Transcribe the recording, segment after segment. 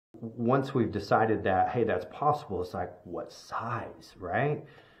once we've decided that, hey, that's possible, it's like, what size, right?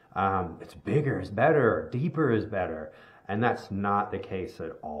 It's bigger is better, or deeper is better. And that's not the case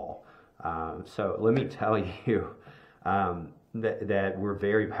at all. So let me tell you that we're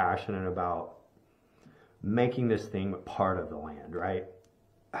very passionate about making this thing part of the land, right?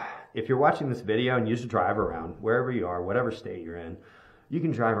 If you're watching this video and you just drive around, wherever you are, whatever state you're in, you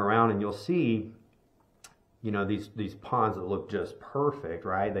can drive around and you'll see, you know, these ponds that look just perfect,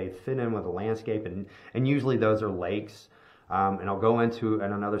 right? They fit in with the landscape, and usually those are lakes. And I'll go into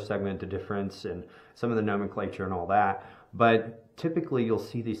in another segment the difference and some of the nomenclature and all that. But typically you'll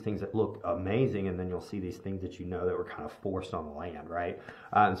see these things that look amazing, and then you'll see these things that you know that were kind of forced on the land, right?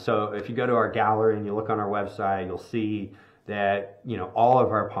 So if you go to our gallery and you look on our website, you'll see that, you know, all of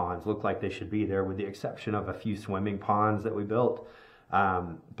our ponds look like they should be there, with the exception of a few swimming ponds that we built.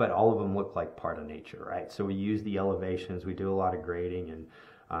 But all of them look like part of nature, right? So we use the elevations, we do a lot of grading and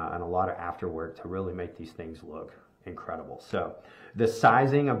a lot of after work to really make these things look incredible. So the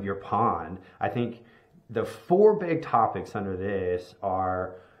sizing of your pond, I think the four big topics under this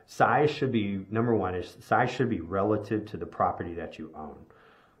are size should be, number one is size should be relative to the property that you own,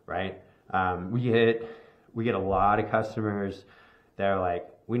 right? We get a lot of customers that are like,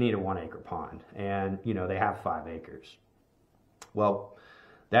 we need a 1 acre pond, and you know, they have 5 acres. Well,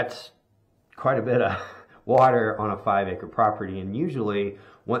 that's quite a bit of water on a 5 acre property. And usually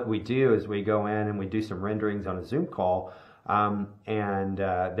what we do is we go in and we do some renderings on a Zoom call, and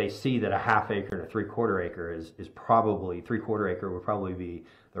they see that a 1/2 acre and a 3/4 acre is probably, 3/4 acre would probably be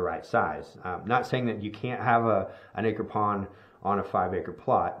the right size. Not saying that you can't have an acre pond on a 5 acre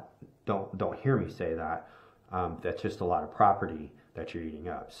plot. Don't hear me say that. That's just a lot of property that you're eating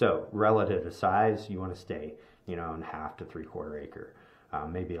up. So relative to size, you want to stay, you know, in 1/2 to 3/4 acre.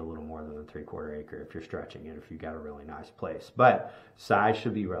 Maybe a little more than a 3/4 acre if you're stretching it, if you've got a really nice place. But size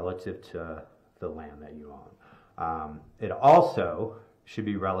should be relative to the land that you own. It also should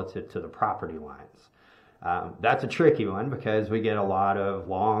be relative to the property lines. That's a tricky one because we get a lot of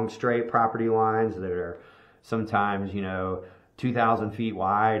long, straight property lines that are sometimes, you know, 2,000 feet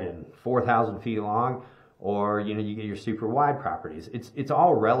wide and 4,000 feet long, or, you know, you get your super wide properties. It's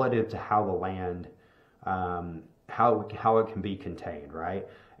all relative to how the land, how it can be contained, right?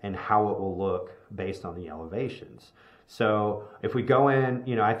 And how it will look based on the elevations. So if we go in,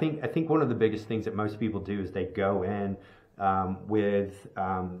 you know, I think one of the biggest things that most people do is they go in with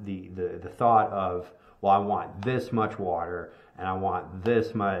the thought of, well, I want this much water and I want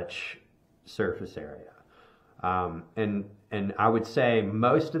this much surface area. And I would say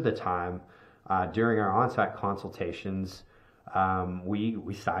most of the time during our on-site consultations,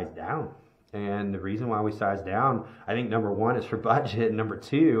 we size down. And the reason why we size down, I think number one is for budget, and number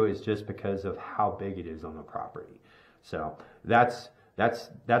two is just because of how big it is on the property. So that's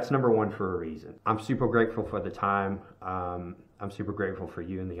number one for a reason. I'm super grateful for the time. I'm super grateful for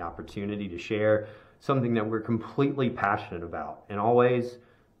you and the opportunity to share something that we're completely passionate about. And always,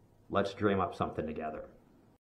 let's dream up something together.